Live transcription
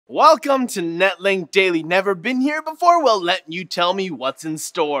Welcome to Netlinked Daily. Never been here before? Well, let you tell me what's in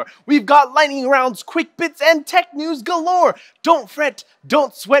store. We've got lightning rounds, quick bits, and tech news galore. Don't fret,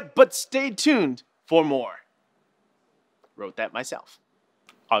 don't sweat, but stay tuned for more. Wrote that myself.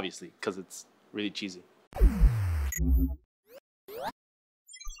 Obviously, because it's really cheesy.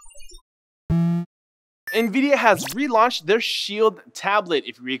 Nvidia has relaunched their Shield Tablet.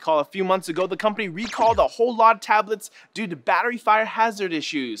 If you recall, a few months ago, the company recalled a whole lot of tablets due to battery fire hazard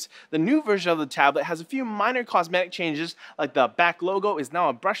issues. The new version of the tablet has a few minor cosmetic changes, like the back logo is now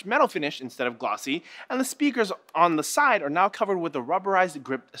a brushed metal finish instead of glossy, and the speakers on the side are now covered with a rubberized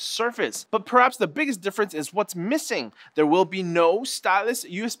gripped surface. But perhaps the biggest difference is what's missing. There will be no stylus,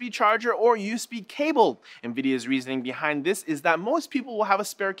 USB charger, or USB cable. Nvidia's reasoning behind this is that most people will have a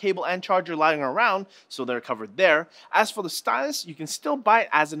spare cable and charger lying around, so they're covered there. As for the stylus, you can still buy it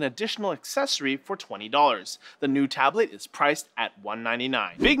as an additional accessory for $20. The new tablet is priced at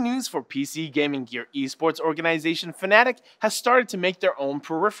 $199. Big news for PC gaming gear. Esports organization Fnatic has started to make their own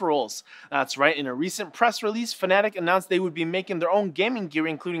peripherals. That's right, in a recent press release, Fnatic announced they would be making their own gaming gear,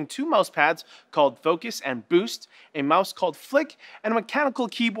 including two mouse pads called Focus and Boost, a mouse called Flick, and a mechanical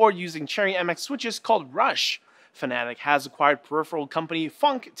keyboard using Cherry MX switches called Rush. Fnatic has acquired peripheral company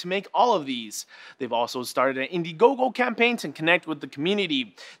Func to make all of these. They've also started an Indiegogo campaign to connect with the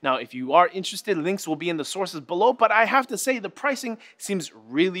community. Now, if you are interested, links will be in the sources below, but I have to say the pricing seems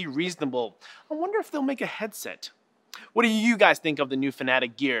really reasonable. I wonder if they'll make a headset. What do you guys think of the new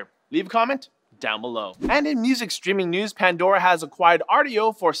Fnatic gear? Leave a comment down below. And in music streaming news, Pandora has acquired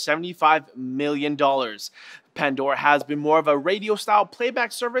Rdio for $75 million. Pandora has been more of a radio-style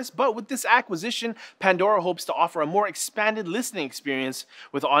playback service, but with this acquisition, Pandora hopes to offer a more expanded listening experience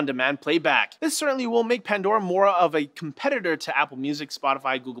with on-demand playback. This certainly will make Pandora more of a competitor to Apple Music,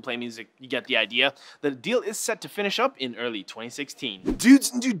 Spotify, Google Play Music. You get the idea. The deal is set to finish up in early 2016.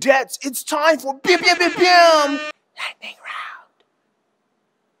 Dudes and dudettes, it's time for lightning round.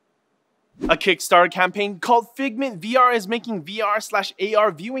 A Kickstarter campaign called Figment VR is making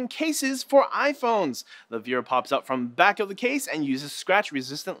VR/AR viewing cases for iPhones. The VR pops up from the back of the case and uses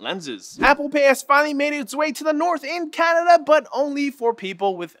scratch-resistant lenses. Apple Pay has finally made its way to the north in Canada, but only for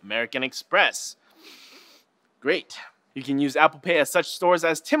people with American Express. Great. You can use Apple Pay at such stores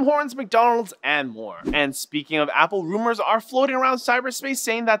as Tim Hortons, McDonald's, and more. And speaking of Apple, rumors are floating around cyberspace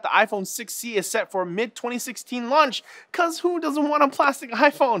saying that the iPhone 6C is set for mid-2016 launch, cause who doesn't want a plastic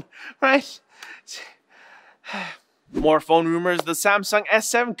iPhone, right? More phone rumors. The Samsung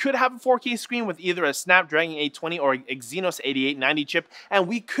S7 could have a 4K screen with either a Snapdragon 820 or Exynos 8890 chip, and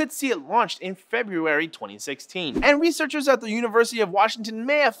we could see it launched in February 2016. And researchers at the University of Washington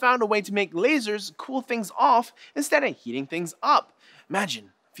may have found a way to make lasers cool things off instead of heating things up.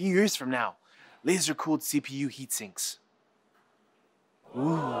 Imagine, a few years from now, laser-cooled CPU heatsinks.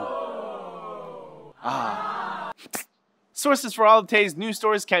 Ooh. Ah. Sources for all of today's news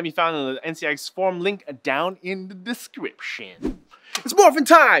stories can be found in the NCIX forum link down in the description. It's morphin'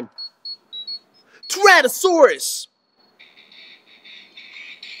 time! Tyrannosaurus!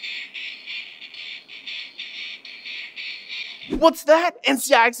 What's that?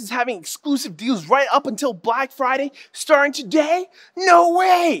 NCIX is having exclusive deals right up until Black Friday, starting today? No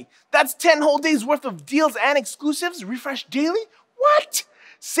way! That's 10 whole days worth of deals and exclusives, refresh daily? What?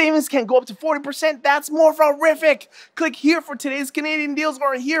 Savings can go up to 40%, that's more horrific! Click here for today's Canadian deals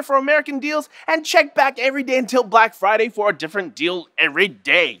or here for American deals and check back every day until Black Friday for a different deal every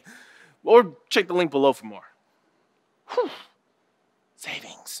day. Or check the link below for more. Whew.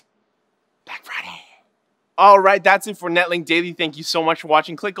 Savings. Black Friday. Alright, that's it for Netlinked Daily. Thank you so much for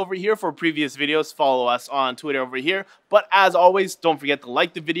watching. Click over here for previous videos. Follow us on Twitter over here. But as always, don't forget to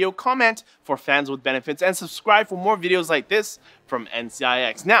like the video, comment for fans with benefits, and subscribe for more videos like this from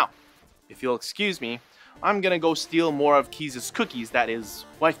NCIX. Now, if you'll excuse me, I'm gonna go steal more of Keys' cookies that his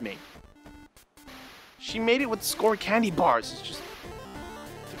wife made. She made it with Score candy bars. It's just,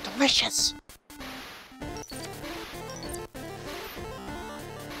 they're delicious.